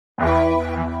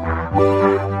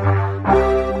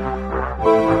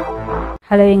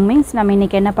Hello Youngmings, நம்ம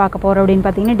இன்னைக்கு என்ன பார்க்க போறோம் அப்படினு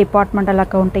பாத்தீங்கன்னா departmental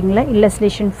accountingல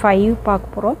illustration 5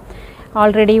 பார்க்க போறோம்.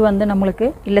 ஆல்ரெடி வந்து நமக்கு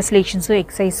illustrations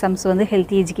exercise sums வந்து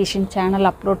healthy education channel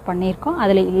அப்லோட் பண்ணியிருக்கோம்.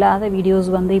 அதில் இல்லாத வீடியோஸ்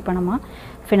வந்து இப்போ நம்ம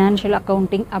financial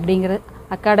accounting அப்படிங்கிற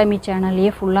அகாடமி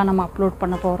சேனல்லையே ஃபுல்லாக நம்ம அப்லோட்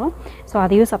பண்ண போகிறோம். ஸோ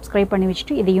அதையும் சப்ஸ்கிரைப் பண்ணி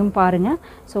வச்சுட்டு இதையும் பாருங்கள்.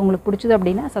 ஸோ உங்களுக்கு பிடிச்சது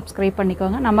அப்படின்னா சப்ஸ்கிரைப்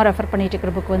பண்ணிக்கோங்க. நம்ம ரெஃபர் பண்ணிட்டு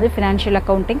இருக்கிற புக் வந்து financial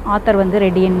accounting, ஆத்தர் வந்து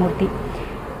ரெட்டி என் மூர்த்தி.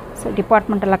 So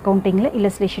departmental accounting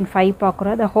illustration 5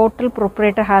 பார்க்குறோம். The hotel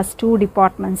proprietor has two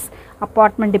departments,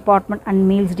 apartment department and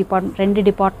meals department. ரெண்டு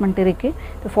department இருக்கு.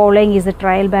 The following is the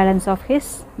trial balance of his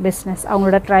business.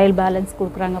 அவங்களோட trial balance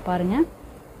கொடுக்குறாங்க பாருங்க.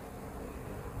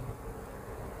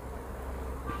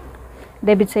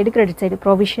 Debit side, credit side.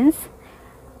 Provisions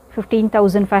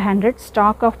 15,500.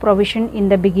 Stock of provision in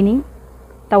the beginning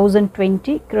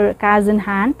 1,020. Cash in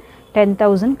hand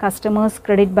 10,000. Customers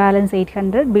credit balance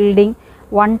 800. Building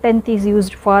 1/10 is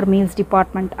used for meals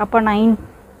department. அப்போ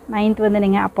 9th வந்து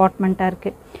நீங்கள் அப்பார்ட்மெண்ட்டாக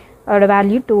இருக்குது. அதோட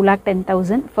value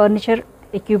 2,10,000. Furniture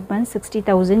equipment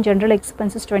 60,000. General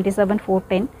expenses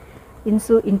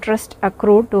 27,410. Interest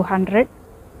அக்ரூட் 200.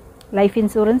 Life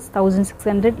insurance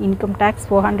 1,600. Income tax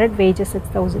 400. Wages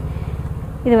 6,000.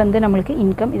 இது வந்து நம்மளுக்கு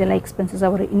income, இதெல்லாம்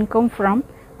எக்ஸ்பென்சஸாக வரும். இன்கம் ஃப்ரம்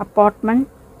அப்பார்ட்மெண்ட்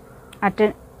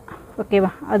ஓகேவா,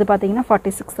 அது பார்த்தீங்கன்னா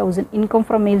 46,000. Income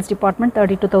from meals department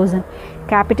 32,000.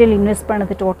 Capital invest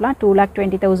பண்ணது டோட்டலாக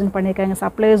 2,20,000 பண்ணியிருக்காங்க.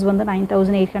 சப்ளையர்ஸ் வந்து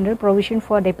 9,800. Provision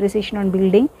for depreciation on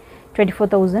building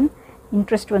 24,000.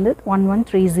 Interest வந்து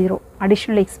 1,130.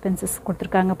 அடிஷ்னல் எக்ஸ்பென்சஸ்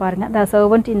கொடுத்துருக்காங்க பாருங்கள். த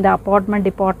servant in the apartment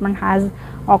department has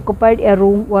occupied a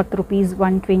room worth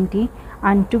 ₹120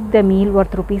 and took the meal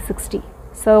worth ₹60.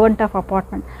 Servant of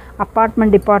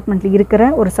apartment டிபார்ட்மெண்ட்டில் இருக்கிற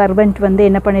ஒரு சர்வெண்ட் வந்து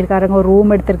என்ன பண்ணியிருக்காருங்க, ஒரு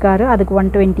ரூம் எடுத்திருக்காரு. அதுக்கு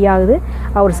 120 ஆகுது.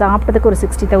 அவர் சாப்பிட்டதுக்கு ஒரு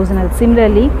 60,000 ஆகுது.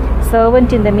 சிமிலர்லி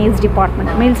சர்வெண்ட் இந்த மீல்ஸ்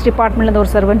டிபார்ட்மெண்ட்டில்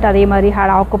ஒரு சர்வெண்ட் அதே மாதிரி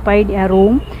had occupied a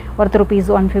room worth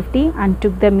 ₹150 and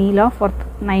took the meal of both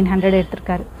 900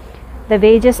 எடுத்திருக்காரு. த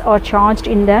wages R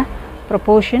charged in the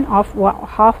proportion of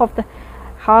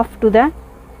half to the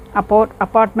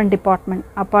apartment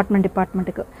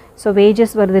டிபார்ட்மெண்ட்டுக்கு. ஸோ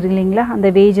வேஜஸ் வருது இல்லைங்களா, அந்த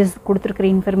வேஜஸ் கொடுத்துருக்குற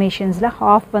இன்ஃபர்மேஷன்ஸில்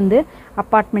ஹாஃப் வந்து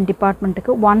அப்பார்ட்மெண்ட்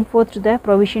டிபார்ட்மெண்ட்டுக்கு, 1/4 to the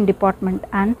provision department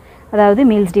and அதாவது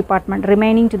meals department,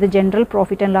 remaining to the general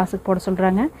profit and லாஸுக்கு போட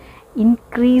சொல்கிறாங்க.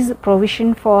 Increase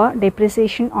provision for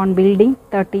depreciation on building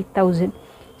 30,000.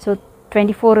 So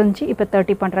 24 இருந்துச்சு, இப்போ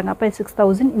 30 பண்ணுறாங்க. அப்போ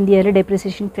 6,000 இந்த இயரில்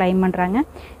டெப்ரிசியேஷன் கிளைம் பண்ணுறாங்க.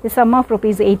 தி some of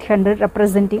 ₹800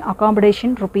 representing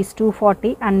accommodation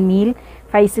 ₹240 and meal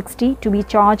 560 to be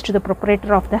charge to the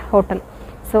proprietor of the hotel.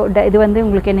 So இது வந்து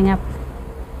உங்களுக்கு என்னங்க,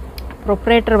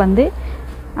 ப்ரொப்ரேட்டர் வந்து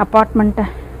அப்பார்ட்மெண்ட்டை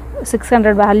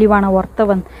 600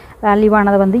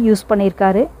 வேல்யூவானதை வந்து யூஸ்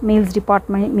பண்ணியிருக்காரு. மீல்ஸ்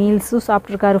டிபார்ட்மெண்ட் மீல்ஸும்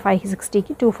சாப்பிட்ருக்காரு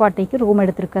 560க்கு, 240க்கு ரூம்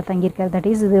எடுத்திருக்காரு, தங்கியிருக்காரு. தட்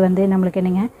இஸ் இது வந்து நம்மளுக்கு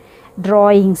என்னங்க,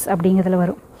 ட்ராயிங்ஸ் அப்படிங்கிறதுல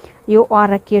வரும். You are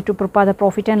required to prepare the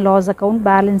profit and loss account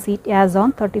balance sheet as on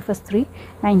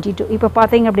 31/3/92. இப்போ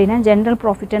பார்த்தீங்க அப்படின்னா ஜென்ரல்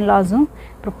ப்ராஃபிட் அண்ட் லாஸும்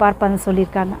ப்ரிப்பேர் பண்ண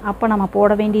சொல்லியிருக்காங்க. அப்போ நம்ம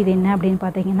போட வேண்டியது என்ன அப்படின்னு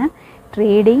பார்த்தீங்கன்னா,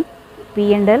 ட்ரேடிங்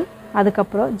P&L,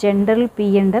 அதுக்கப்புறம் ஜென்ரல்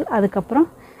P&L, அதுக்கப்புறம்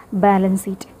பேலன்ஸ்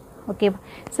ஷீட். ஓகேவா.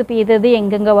 ஸோ இப்போ இது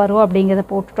எங்கெங்கே வரும் அப்படிங்கிறத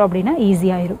போட்டுட்டோம் அப்படின்னா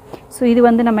ஈஸியாகிடும். ஸோ இது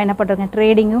வந்து நம்ம என்ன பண்ணுறோங்க,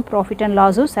 ட்ரேடிங்கும் ப்ராஃபிட் அண்ட்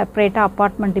லாஸும் செப்பரேட்டாக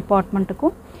அப்பார்ட்மெண்ட்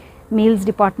டிபார்ட்மெண்ட்டுக்கும் மீல்ஸ்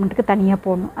டிபார்ட்மெண்ட்டுக்கு தனியாக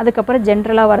போடணும். அதுக்கப்புறம்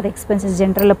ஜென்ரலாக வரது எக்ஸ்பென்சஸ்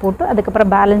ஜென்ரலில் போட்டு அதுக்கப்புறம்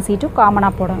பேலன்ஸ் ஷீட்டும்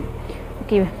காமனாக போடணும்.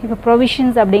 ஓகேவா. இப்போ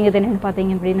ப்ரொவிஷன்ஸ் அப்படிங்கிறது என்னென்னு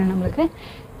பார்த்தீங்க அப்படின்னா, நம்மளுக்கு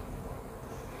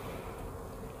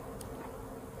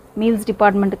மீல்ஸ்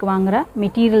டிபார்ட்மெண்ட்டுக்கு வாங்குகிற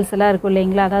மெட்டீரியல்ஸ் எல்லாம் இருக்கும்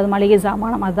இல்லைங்களா, அதாவது மளிகை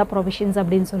சாமானம், அதுதான் ப்ரொவிஷன்ஸ்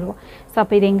அப்படின்னு சொல்லுவோம். ஸோ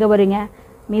அப்போ இது எங்கே வருங்க,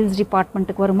 மீல்ஸ்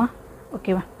டிபார்ட்மெண்ட்டுக்கு வருமா.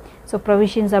 ஓகேவா. ஸோ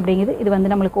ப்ரொவிஷன்ஸ் அப்படிங்கிறது இது வந்து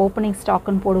நம்மளுக்கு ஓப்பனிங்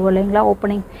ஸ்டாக்குன்னு போடுவோம் இல்லைங்களா.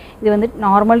 ஓப்பனிங் இது வந்து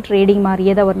நார்மல் ட்ரேடிங்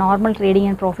மாதிரியே தான் வரும். Normal trading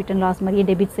and profit and loss மாதிரியே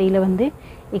டெபிட் சைடில் வந்து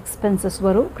எக்ஸ்பென்சஸ்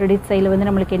வரும், கிரெடிட் சைடில் வந்து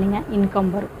நம்மளுக்கு என்னங்க,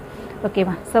 இன்கம் வரும்.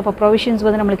 ஓகேவா. ஸோ அப்போ ப்ரொவிஷன்ஸ்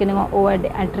வந்து நம்மளுக்கு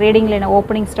என்னங்க, ட்ரேடிங்கில் என்ன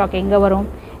ஓப்பனிங் ஸ்டாக் எங்கே வரும்,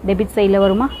 டெபிட் சைடில்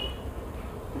வருமா.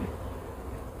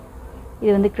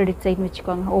 இது வந்து கிரெடிட் சைடுன்னு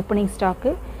வச்சுக்கோங்க. ஓப்பனிங்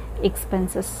ஸ்டாக்கு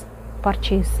எக்ஸ்பென்சஸ்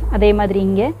பர்ச்சேஸ், அதே மாதிரி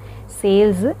இங்கே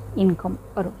சேல்ஸு இன்கம்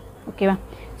வரும். ஓகேவா.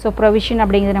 ஸோ ப்ரொவிஷன்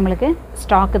அப்படிங்கிறது நம்மளுக்கு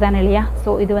ஸ்டாக்கு தானே இல்லையா. ஸோ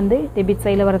இது வந்து டெபிட்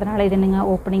சைடில் வரதுனால இது என்னங்க,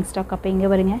 ஓப்பனிங் ஸ்டாக். அப்போ எங்கே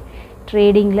வருங்க,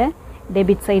 ட்ரேடிங்கில்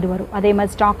டெபிட் சைடு வரும். அதே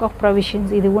மாதிரி ஸ்டாக் ஆஃப்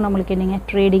ப்ரொவிஷன்ஸ் இதுவும் நம்மளுக்கு என்னங்க,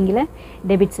 ட்ரேடிங்கில்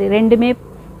டெபிட் சைடு. ரெண்டுமே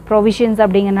ப்ரொவிஷன்ஸ்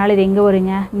அப்படிங்கிறனால இது எங்கே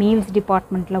வருங்க, மீல்ஸ்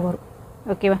டிபார்ட்மெண்ட்டில் வரும்.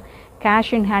 ஓகேவா.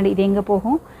 கேஷ் இன் ஹேண்ட் இது எங்கே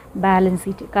போகும், பேலன்ஸ்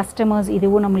ஷீட். கஸ்டமர்ஸ்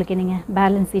இதுவும் நம்மளுக்கு என்னங்க,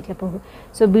 பேலன்ஸ் ஷீட்டில் போகும்.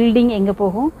 ஸோ பில்டிங் எங்கே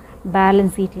போகும்,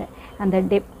 பேலன்ஸ் ஷீட்டில்.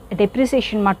 அந்த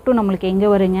டெப்ரிசியேஷன் மட்டும் நம்மளுக்கு எங்கே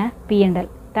வருங்க, P&L.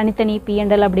 தனித்தனி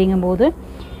P&L அப்படிங்கும்போது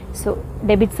ஸோ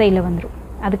டெபிட் சைடில் வந்துடும்.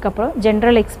 அதுக்கப்புறம்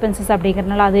ஜென்ரல் எக்ஸ்பென்சஸ்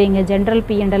அப்படிங்கிறனால அது எங்கள் general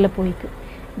P&L போய்க்கு.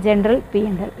 General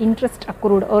P&L interest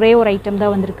அக்ரூட் ஒரே ஒரு ஐட்டம்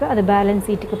தான் வந்திருக்கு, அது பேலன்ஸ்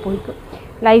ஷீட்டுக்கு போய்க்கு.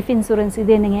 லைஃப் இன்சூரன்ஸ்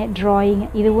இது என்னங்க ட்ராயிங்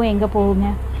இதுவும் எங்கே போகுங்க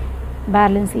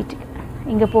பேலன்ஸ் ஷீட்டுக்கு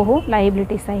இங்கே போகும்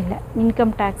லைபிலிட்டி சைடில்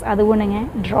இன்கம் டேக்ஸ் அதுவும் என்னங்க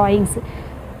ட்ராயிங்ஸ்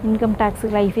இன்கம் டேக்ஸு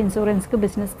லைஃப் இன்சூரன்ஸுக்கு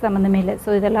பிஸ்னஸ்க்கு சம்மந்தமே இல்லை ஸோ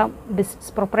இதெல்லாம் பிஸ்னஸ்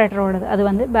ப்ரொப்ரைட்டரோடது அது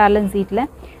வந்து பேலன்ஸ் ஷீட்டில்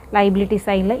லைபிலிட்டி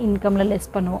சைடில் இன்கமில் லெஸ்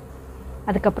பண்ணுவோம்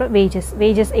அதுக்கப்புறம்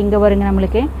வேஜஸ் எங்கே வருங்க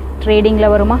நம்மளுக்கு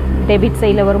ட்ரேடிங்கில் வருமா டெபிட்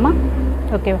சைடில் வருமா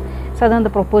ஓகேவா ஸோ அது அந்த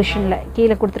ப்ரொப்போர்ஷனில்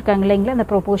கீழே கொடுத்துருக்காங்க இல்லைங்களா அந்த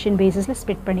ப்ரொப்போர்ஷன் பேசிஸில்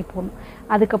ஸ்ப்ளிட் பண்ணி போகணும்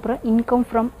அதுக்கப்புறம் இன்கம்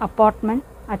ஃப்ரம் அப்பார்ட்மெண்ட்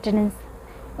அட்டண்டன்ஸ்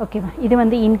ஓகேவா இது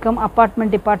வந்து இன்கம்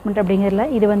அப்பார்ட்மெண்ட் டிபார்ட்மெண்ட் அப்படிங்கிறதுல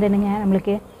இது வந்து என்னங்க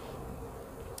நம்மளுக்கு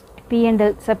P&L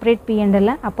செப்பரேட் P&L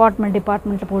அப்பார்ட்மெண்ட்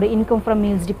டிபார்ட்மெண்ட்டில் போடு இன்கம் ஃப்ரம்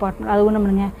மீல்ஸ் டிபார்ட்மெண்ட் அதுவும்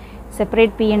நம்மளுங்க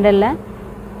செப்பரேட் P&L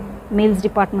மீல்ஸ்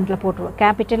டிபார்ட்மெண்ட்டில் போட்டுருவோம்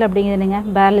கேபிட்டல் அப்படிங்கிறது என்னங்க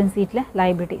பேலன்ஸ் ஷீட்டில்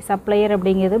லைபிலிட்டி சப்ளையர்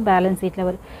அப்படிங்கிறது பேலன்ஸ் ஷீட்டில்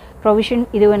வரும் ப்ரொவிஷன்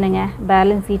இது என்னங்க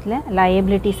பேலன்ஸ் ஷீட்டில்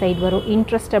லயபிலிட்டி சைடு வரும்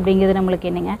இன்ட்ரெஸ்ட் அப்படிங்கிறது நம்மளுக்கு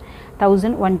என்னங்க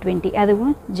 1120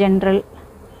 அதுவும் ஜென்ரல்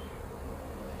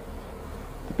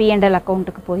P&L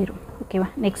அக்கௌண்ட்டுக்கு போயிடும் ஓகேவா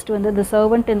நெக்ஸ்ட் வந்து தி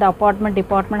சர்வெண்ட் இந்த apartment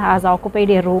department has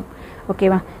occupied a room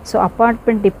ஓகேவா ஸோ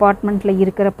அப்பார்ட்மெண்ட் டிபார்ட்மெண்ட்டில்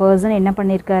இருக்கிற பர்சன் என்ன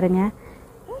பண்ணியிருக்காருங்க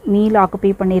மீல்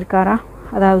ஆக்குபை பண்ணியிருக்காரா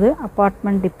அதாவது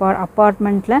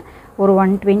அப்பார்ட்மெண்ட்டில் ஒரு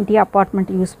 120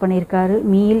 அப்பார்ட்மெண்ட் யூஸ் பண்ணியிருக்காரு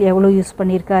மீல் எவ்வளோ யூஸ்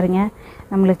பண்ணியிருக்காருங்க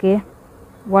நம்மளுக்கு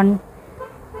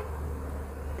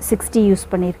 160 யூஸ்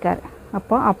பண்ணியிருக்காரு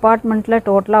அப்போ அப்பார்ட்மெண்ட்டில்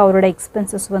டோட்டலாக அவரோட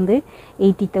எக்ஸ்பென்சஸ் வந்து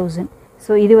 80,000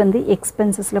 ஸோ இது வந்து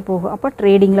எக்ஸ்பென்சஸில் போகும் அப்போ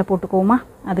ட்ரேடிங்கில் போட்டுக்கோமா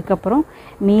அதுக்கப்புறம்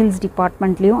மீல்ஸ்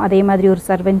டிபார்ட்மெண்ட்லேயும் அதே மாதிரி ஒரு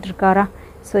சர்வெண்ட் இருக்காரா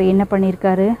ஸோ என்ன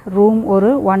பண்ணியிருக்காரு ரூம் ஒரு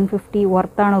 150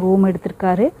 ஒர்த்தான ரூம்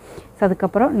எடுத்திருக்காரு ஸோ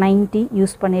அதுக்கப்புறம் 90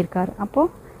 யூஸ் பண்ணியிருக்காரு அப்போது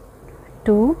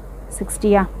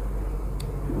 260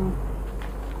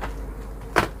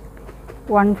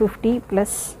 150 +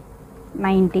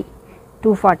 90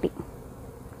 240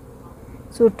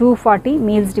 ஸோ 240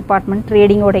 மீல்ஸ் டிபார்ட்மெண்ட்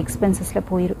ட்ரேடிங்கோட எக்ஸ்பென்சஸில்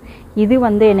போயிடும் இது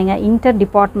வந்து என்னங்க இன்டர்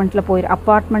டிபார்ட்மெண்ட்டில் போயிடும்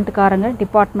அப்பார்ட்மெண்ட்டுக்காரங்க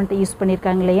டிபார்ட்மெண்ட்டை யூஸ்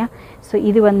பண்ணியிருக்காங்க இல்லையா ஸோ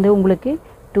இது வந்து உங்களுக்கு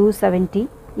 270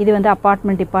 இது வந்து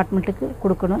அப்பார்ட்மெண்ட் டிபார்ட்மெண்ட்டுக்கு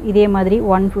கொடுக்கணும் இதே மாதிரி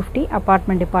 150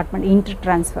 apartment department inter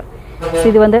transfer so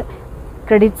இது வந்து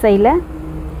கிரெடிட் சைடில்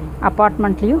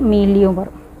அப்பார்ட்மெண்ட்லேயும் மீல்லையும்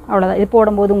வரும் அவ்வளோதான் இது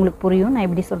போடும்போது உங்களுக்கு புரியும் நான்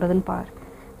எப்படி சொல்கிறதுன்னு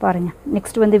பாருங்கள்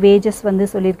நெக்ஸ்ட் வந்து வேஜஸ் வந்து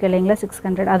சொல்லியிருக்கேன் இல்லைங்களா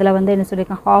 600 அதில் வந்து என்ன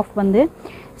சொல்லியிருக்கேன் ஹாஃப் வந்து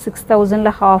 6000ல்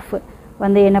ஹாஃப்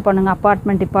வந்து என்ன பண்ணுங்க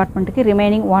அப்பார்ட்மெண்ட் டிபார்ட்மெண்ட்டுக்கு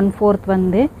ரிமைனிங் 1/4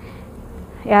 வந்து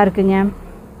யாருக்குங்க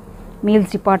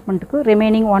மீல்ஸ் டிபார்ட்மெண்ட்டுக்கு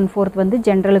ரிமைனிங் 1/4 வந்து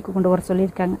ஜென்ரலுக்கு கொண்டு வர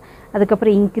சொல்லியிருக்காங்க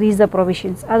அதுக்கப்புறம் இன்க்ரீஸ் த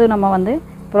ப்ரொவிஷன்ஸ் அது நம்ம வந்து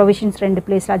ப்ரொவிஷன்ஸ் 2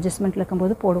 பிளேஸில் அட்ஜஸ்ட்மெண்ட்டில்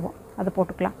இருக்கும்போது போடுவோம் அதை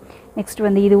போட்டுக்கலாம் நெக்ஸ்ட்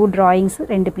வந்து இதுவும் ட்ராயிங்ஸ்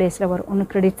 2 பிளேஸில் வரும்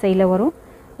ஒன்று கிரெடிட் சைடில் வரும்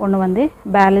ஒன்று வந்து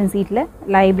பேலன்ஸ் ஷீட்டில்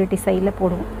லைபிலிட்டி சைடில்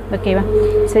போடுவோம் ஓகேவா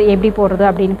சரி எப்படி போடுறது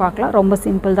அப்படின்னு பார்க்கலாம் ரொம்ப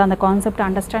சிம்பிள் தான் அந்த கான்செப்ட்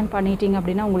அண்டர்ஸ்டாண்ட் பண்ணிட்டீங்க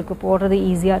அப்படின்னா உங்களுக்கு போடுறது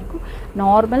ஈஸியாக இருக்கும்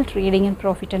normal trading and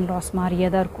profit and loss மாதிரியே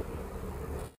தான் இருக்கும்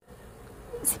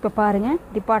இப்போ பாருங்கள்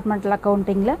departmental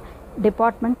அக்கௌண்டிங்கில்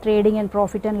department trading and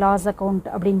profit and loss account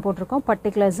அப்படின்னு போட்டிருக்கோம்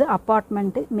particulars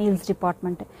apartment meals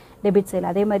department debit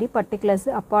சைடில் அதே மாதிரி பர்டிகுலர்ஸ்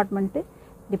அப்பார்ட்மெண்ட்டு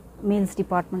மீல்ஸ்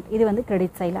டிபார்ட்மெண்ட் இது வந்து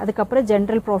கிரெடிட் சைடில் அதுக்கப்புறம்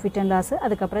ஜென்ரல் ப்ராஃபிட் அண்ட் லாஸ்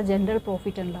அதுக்கப்புறம் general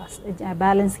profit and loss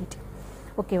balance sheet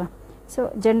ஓகேவா so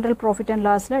general profit and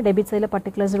லாஸில் debit சைடில்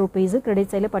பர்டிகுலர்ஸ் ருபீஸு கிரெடிட்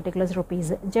சைடில் பர்டிகுலர்ஸ்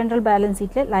ருபீஸு ஜென்ரல் பேலன்ஸ்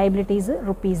ஷீட்டில் லைபிலிட்டிஸு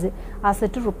ருபீஸு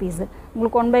அசட்டு ருபீஸு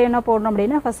உங்களுக்கு 1 by 1 போடணும்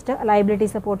அப்படின்னா ஃபஸ்ட்டு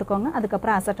லைபிலிட்டிஸை போட்டுக்கோங்க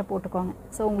அதுக்கப்புறம் அசட்டை போட்டுக்கோங்க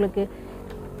ஸோ உங்களுக்கு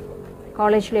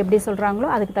காலேஜில் எப்படி சொல்கிறாங்களோ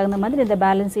அதுக்கு தகுந்த மாதிரி இந்த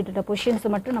பேலன்ஸ் ஷீட்டோட பொசிஷன்ஸ்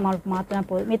மட்டும் நம்மளுக்கு மாற்றினா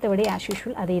போதும் மித்தபடி ஆஸ்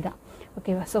யூஷுவல் அதே தான்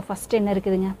ஓகேவா ஸோ ஃபஸ்ட்டு என்ன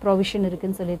இருக்குதுங்க ப்ரொவிஷன்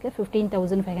இருக்குதுன்னு சொல்லியிருக்கேன்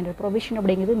 15,500 ப்ரொவிஷன்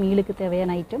அப்படிங்கிறது மீலுக்கு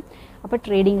தேவையான ஐட்டம் அப்போ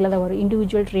ட்ரேடிங்கில் தான் வரும்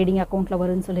இண்டிவிஜுவல் ட்ரேடிங் அக்கௌண்ட்டில்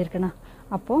வரும்னு சொல்லியிருக்கேன்னா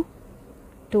அப்போது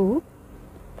 2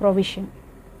 ப்ரொவிஷன்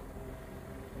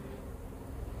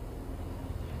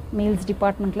மீல்ஸ்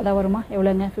டிபார்ட்மெண்ட்டில் தான் வருமா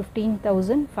எவ்வளோங்க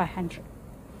 15,500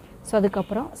 ஸோ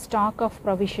அதுக்கப்புறம் ஸ்டாக் ஆஃப்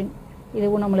ப்ரொவிஷன்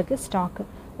இதுவும் நம்மளுக்கு stock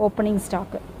opening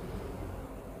stock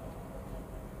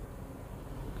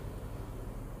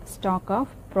stock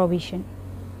of provision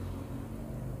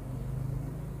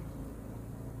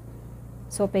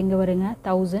so இப்போ எங்கே வருங்க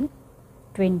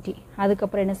 1020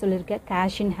 அதுக்கப்புறம் என்ன சொல்லியிருக்கேன்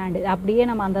கேஷ் இன் ஹேண்டு அப்படியே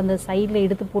நம்ம அந்தந்த சைடில்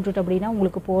எடுத்து போட்டுட்டு அப்படின்னா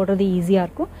உங்களுக்கு போடுறது ஈஸியாக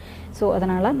இருக்கும் ஸோ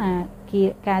அதனால் நான்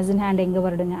கேஷ் இன் ஹேண்ட் எங்கே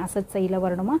வருடுங்க அசட் சைடில்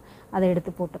வரணுமா அதை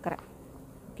எடுத்து போட்டுக்கிறேன்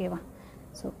ஓகேவா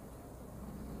ஸோ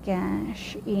கேஷ்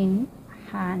இன்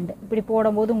ஹேண்ட் இப்படி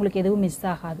போடும்போது உங்களுக்கு எதுவும் மிஸ்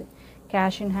ஆகாது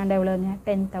கேஷ் இன் ஹேண்ட் எவ்வளோங்க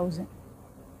 10,000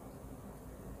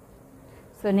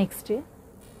 so next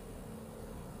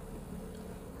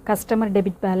customer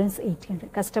debit balance 800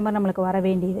 customer நம்மளுக்கு வர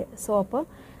வேண்டியது ஸோ அப்போ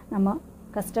நம்ம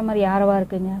கஸ்டமர் யாரவா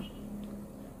இருக்குங்க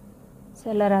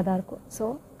செல்லராக தான் இருக்கும் ஸோ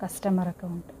கஸ்டமர்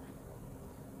அக்கௌண்ட்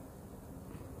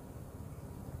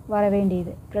வர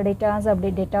வேண்டியது கிரெடிட்டாஸ்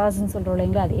அப்படி டெட்டாஸ்ன்னு சொல்கிறோம்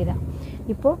இல்லைங்களா அதே தான்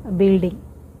இப்போது பில்டிங்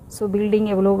ஸோ பில்டிங்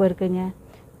எவ்வளோ இருக்குங்க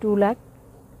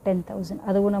 2,10,000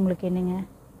 அதுவும் நம்மளுக்கு என்னங்க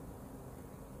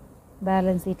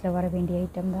பேலன்ஸ் ஷீட்டில் வர வேண்டிய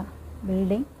ஐட்டம் தான்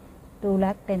பில்டிங்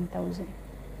 2,10,000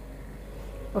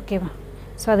 ஓகேவா.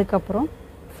 ஸோ அதுக்கப்புறம்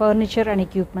ஃபர்னிச்சர் அண்ட்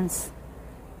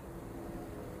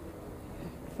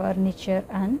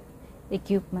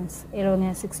எக்யூப்மெண்ட்ஸ் எவ்வளோங்க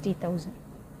 60,000.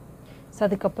 ஸோ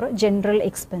அதுக்கப்புறம் ஜென்ரல்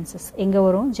எக்ஸ்பென்சஸ் எங்கே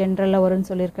வரும் ஜென்ரலில் வரும்னு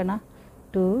சொல்லியிருக்கேன்னா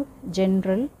டு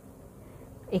ஜென்ரல்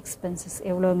எக்ஸ்பென்சஸ்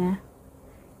எவ்வளோங்க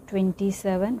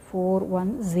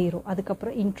 27,410.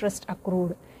 அதுக்கப்புறம் இன்ட்ரெஸ்ட்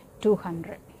அக்ரூடு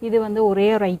 200. இது வந்து ஒரே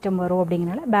ஒரு ஐட்டம் வரும்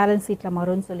அப்படிங்கிறனால பேலன்ஸ் ஷீட்டில்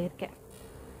வரும்னு சொல்லியிருக்கேன்.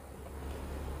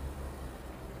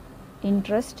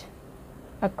 இன்ட்ரெஸ்ட்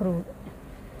அக்ரூடு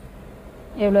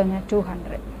எவ்வளோங்க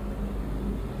 200.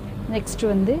 நெக்ஸ்ட்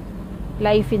வந்து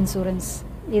லைஃப் இன்சூரன்ஸ்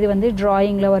இது வந்து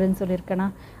ட்ராயிங்கில் வரும்னு சொல்லியிருக்கேன்னா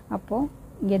அப்போது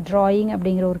இங்கே ட்ராயிங்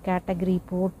அப்படிங்கிற ஒரு கேட்டகரி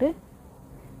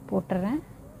போட்டுறேன்.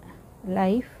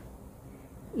 லைஃப்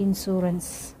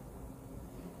இன்சூரன்ஸ்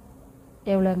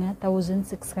எவ்வளோங்க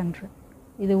 1,600.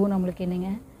 இதுவும் நம்மளுக்கு என்னங்க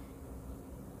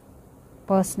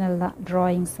பர்சனல் தான்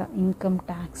ட்ராயிங்ஸாக இன்கம்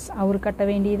டேக்ஸ் அவர் கட்ட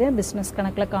வேண்டியதை பிஸ்னஸ்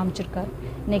கணக்கில் காமிச்சிருக்காரு.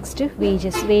 நெக்ஸ்ட்டு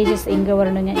வேஜஸ் எங்கே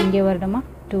வரணுங்க இங்கே வரணுமா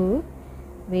டு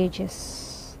வேஜஸ்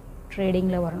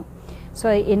ட்ரேடிங்கில் வரணும். ஸோ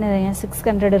என்னதுங்க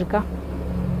 600 இருக்கா.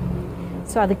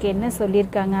 ஸோ அதுக்கு என்ன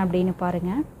சொல்லியிருக்காங்க அப்படின்னு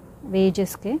பாருங்கள்.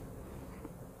 வேஜஸ்க்கு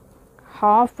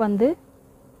ஹாஃப் வந்து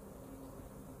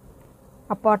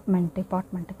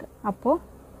டிபார்ட்மெண்ட்டுக்கு அப்போது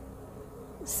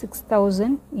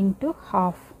 6,000 இன்ட்டு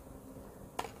ஹாஃப்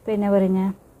இப்போ என்ன வருங்க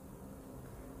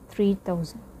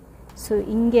 3,000. ஸோ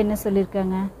இங்கே என்ன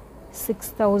சொல்லியிருக்காங்க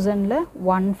 6,000ல்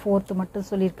 1/4 மட்டும்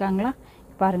சொல்லியிருக்காங்களா.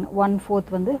 பாருங்கள் 1/4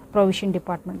 வந்து provision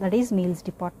department that is meals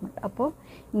department. அப்போது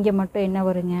இங்கே மட்டும் என்ன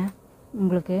வருங்க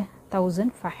உங்களுக்கு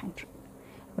 1,500.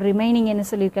 ரிமைனிங் என்ன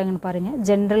சொல்லியிருக்காங்கன்னு பாருங்கள்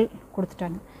ஜென்ரல்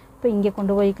கொடுத்துட்டாங்க. இப்போ இங்கே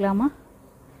கொண்டு போய்க்கலாமா.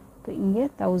 இப்போ இங்கே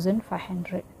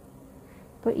 1,500.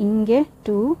 இப்போ இங்கே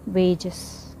 2 வேஜஸ்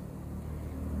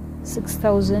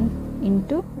 6,000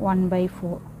 இன்ட்டு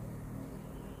 1/4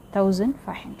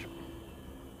 1,500.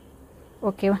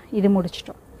 ஓகேவா இது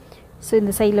முடிச்சிட்டோம். ஸோ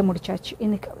இந்த சைடில் முடிச்சாச்சு.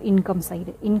 Income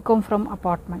side income from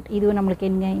apartment இதுவும் நம்மளுக்கு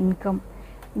என்ன இன்கம்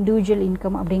இண்டிவிஜுவல்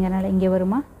இன்கம் அப்படிங்கிறனால இங்கே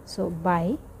வருமா. ஸோ பை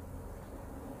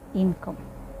இன்கம்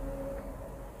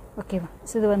ஓகேவா.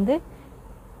 ஸோ இது வந்து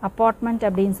அப்பார்ட்மெண்ட்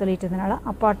அப்படின்னு சொல்லிட்டு இருந்தனால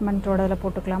அப்பார்ட்மெண்ட்டோட இதில்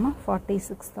போட்டுக்கலாமா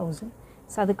 46,000.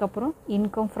 ஸோ அதுக்கப்புறம்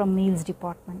income from meals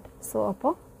department. So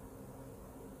அப்போது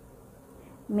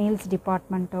மீல்ஸ்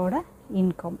டிபார்ட்மெண்ட்டோட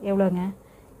இன்கம் எவ்வளோங்க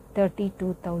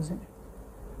 32,000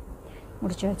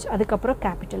 முடிச்சாச்சு. அதுக்கப்புறம்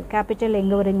கேபிட்டல்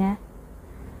எங்கே வருங்க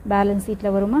பேலன்ஸ்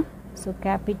ஷீட்டில் வருமா. ஸோ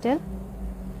கேபிட்டல்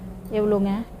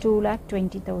எவ்வளோங்க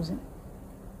 2,20,000.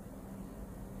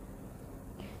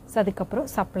 ஸோ அதுக்கப்புறம்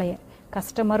சப்ளையர்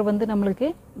கஸ்டமர் வந்து நம்மளுக்கு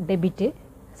டெபிட்டு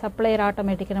சப்ளையர்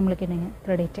ஆட்டோமேட்டிக்காக நம்மளுக்கு என்னங்க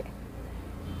கிரெடிட்டு.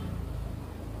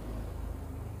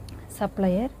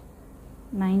 சப்ளையர்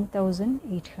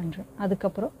 9,800.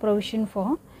 அதுக்கப்புறம் provision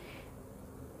for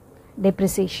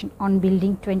depreciation on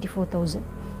building 24,000.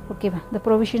 ஓகேவா. இந்த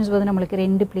ப்ரொவிஷன்ஸ் வந்து நம்மளுக்கு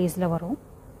 2 பிளேஸில் வரும்.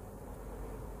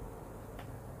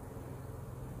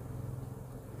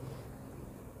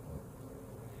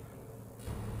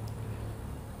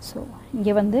 ஸோ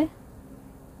இங்கே வந்து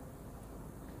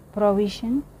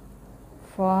ப்ரொவிஷன்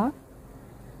ஃபார்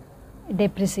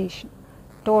டெப்ரிசியேஷன்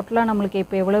டோட்டலாக நம்மளுக்கு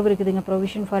இப்போ எவ்வளவு இருக்குதுங்க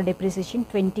ப்ரொவிஷன் ஃபார் டெப்ரிசியேஷன்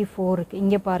 24 இருக்குது.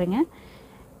 இங்கே பாருங்கள்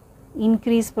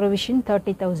இன்க்ரீஸ் ப்ரொவிஷன்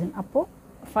 30,000. அப்போது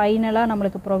ஃபைனலாக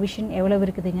நம்மளுக்கு ப்ரொவிஷன் எவ்வளவு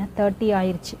இருக்குதுங்க 30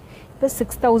 ஆயிடுச்சு. இப்போ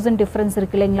 6,000 டிஃப்ரென்ஸ்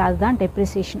இருக்குது இல்லைங்களா அதுதான்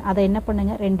டெப்ரிசியேஷன். அதை என்ன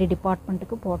பண்ணுங்க 2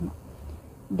 டிபார்ட்மெண்ட்டுக்கு போடணும்.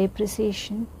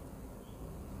 டெப்ரிசியேஷன்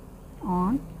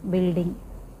ஆன் பில்டிங்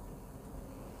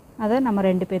அதை நம்ம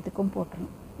 2 பேர்த்துக்கும்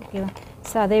போட்டுருணும். ஓகேவா.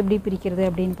 ஸோ அதை எப்படி பிரிக்கிறது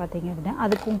அப்படின்னு பார்த்தீங்க அப்படின்னா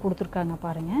அதுக்கும் கொடுத்துருக்காங்க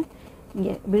பாருங்கள்.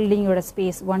 இங்கே பில்டிங்கோட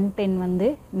ஸ்பேஸ் 110 வந்து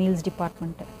மீல்ஸ்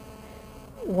டிபார்ட்மெண்ட்டு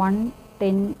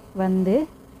 110 வந்து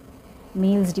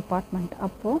மீல்ஸ் டிபார்ட்மெண்ட்.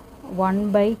 அப்போது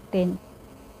 1/10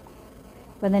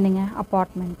 வந்து என்னங்க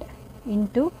அப்பார்ட்மெண்ட்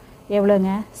இன்ட்டு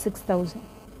எவ்வளோங்க 6,000.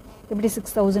 எப்படி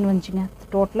 6,000 வந்துச்சுங்க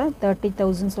டோட்டலாக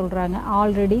 30,000 சொல்கிறாங்க.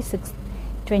 ஆல்ரெடி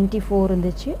 624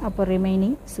 இருந்துச்சு. அப்போ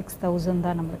ரிமைனிங் 6,000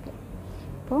 தான் நம்மளுக்கு.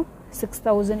 இப்போது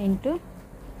 6,000 இன்ட்டு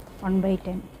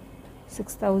 1/10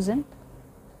 6,000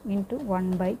 இன்ட்டு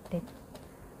 1/10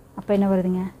 அப்போ என்ன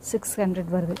வருதுங்க 600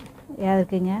 வருது.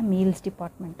 யாருக்குங்க மீல்ஸ்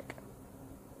டிபார்ட்மெண்ட்டுக்கு.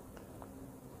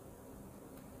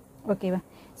 ஓகேவா.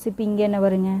 ஸோ இப்போ இங்கே என்ன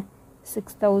வருங்க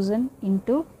 6,000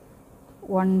 இன்ட்டு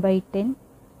 1/10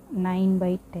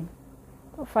 9/10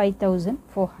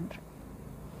 5,400.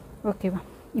 ஓகேவா.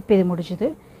 இப்போ இது முடிச்சுது.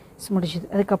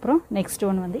 அதுக்கப்புறம் நெக்ஸ்ட்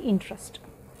ஒன் வந்து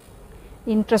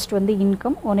இன்ட்ரெஸ்ட் வந்து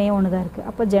இன்கம் ஒன்று தான் இருக்குது.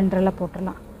 அப்போ ஜென்ரலாக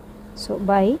போட்டுடலாம். So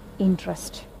by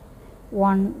interest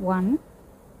 1,1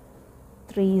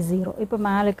 30. இப்போ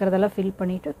மேலே இருக்கிறதெல்லாம் ஃபில்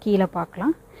பண்ணிவிட்டு கீழே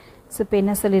பார்க்கலாம். ஸோ இப்போ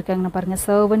என்ன சொல்லியிருக்காங்கன்னு பாருங்கள்,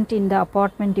 servant in the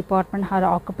apartment department hour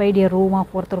occupied a room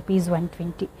of both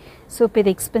 ₹120. So இப்போ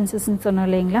இது எக்ஸ்பென்சஸ்ன்னு சொன்னோம்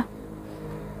இல்லைங்களா,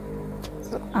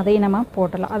 அதையும் நம்ம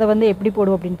போடலாம். அதை வந்து எப்படி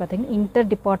போடுவோம் அப்படின்னு பார்த்தீங்கன்னா இன்டர்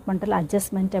டிபார்ட்மெண்டல்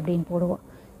அட்ஜஸ்ட்மெண்ட் அப்படின்னு போடுவோம்.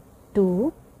 To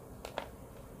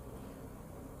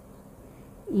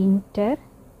inter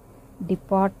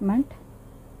department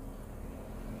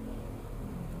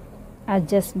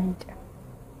adjustment.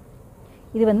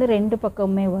 இது வந்து ரெண்டு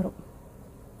பக்கமுமே வரும்.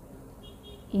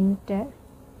 Inter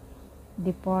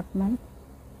department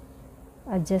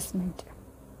adjustment.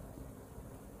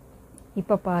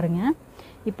 இப்போ பாருங்கள்,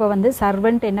 இப்போ வந்து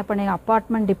சர்வெண்ட் என்ன பண்ணி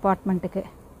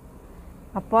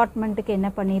அப்பார்ட்மெண்ட்டுக்கு என்ன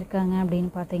பண்ணியிருக்காங்க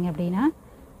அப்படின்னு பார்த்தீங்க அப்படின்னா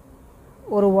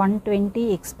ஒரு 120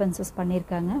 எக்ஸ்பென்சஸ்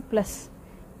பண்ணியிருக்காங்க, ப்ளஸ்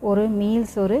ஒரு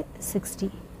மீல்ஸ் ஒரு 60.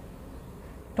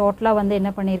 டோட்டலாக வந்து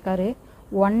என்ன பண்ணியிருக்காரு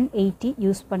 180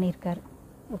 யூஸ் பண்ணியிருக்காரு.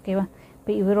 ஓகேவா,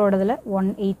 இப்போ இவரோடதில்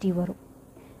 180 வரும்.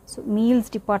 ஸோ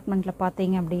மீல்ஸ் டிபார்ட்மெண்ட்டில்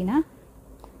பார்த்தீங்க அப்படின்னா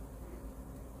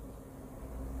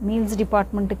மீல்ஸ்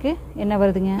டிபார்ட்மெண்ட்டுக்கு என்ன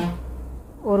வருதுங்க,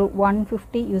 ஒரு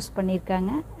 150 யூஸ்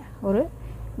பண்ணியிருக்காங்க, ஒரு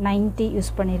 90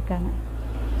 யூஸ் பண்ணியிருக்காங்க.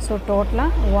 ஸோ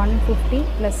டோட்டலாக 150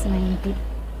 + 90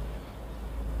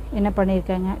 என்ன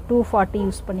பண்ணியிருக்காங்க 240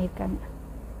 யூஸ் பண்ணியிருக்காங்க.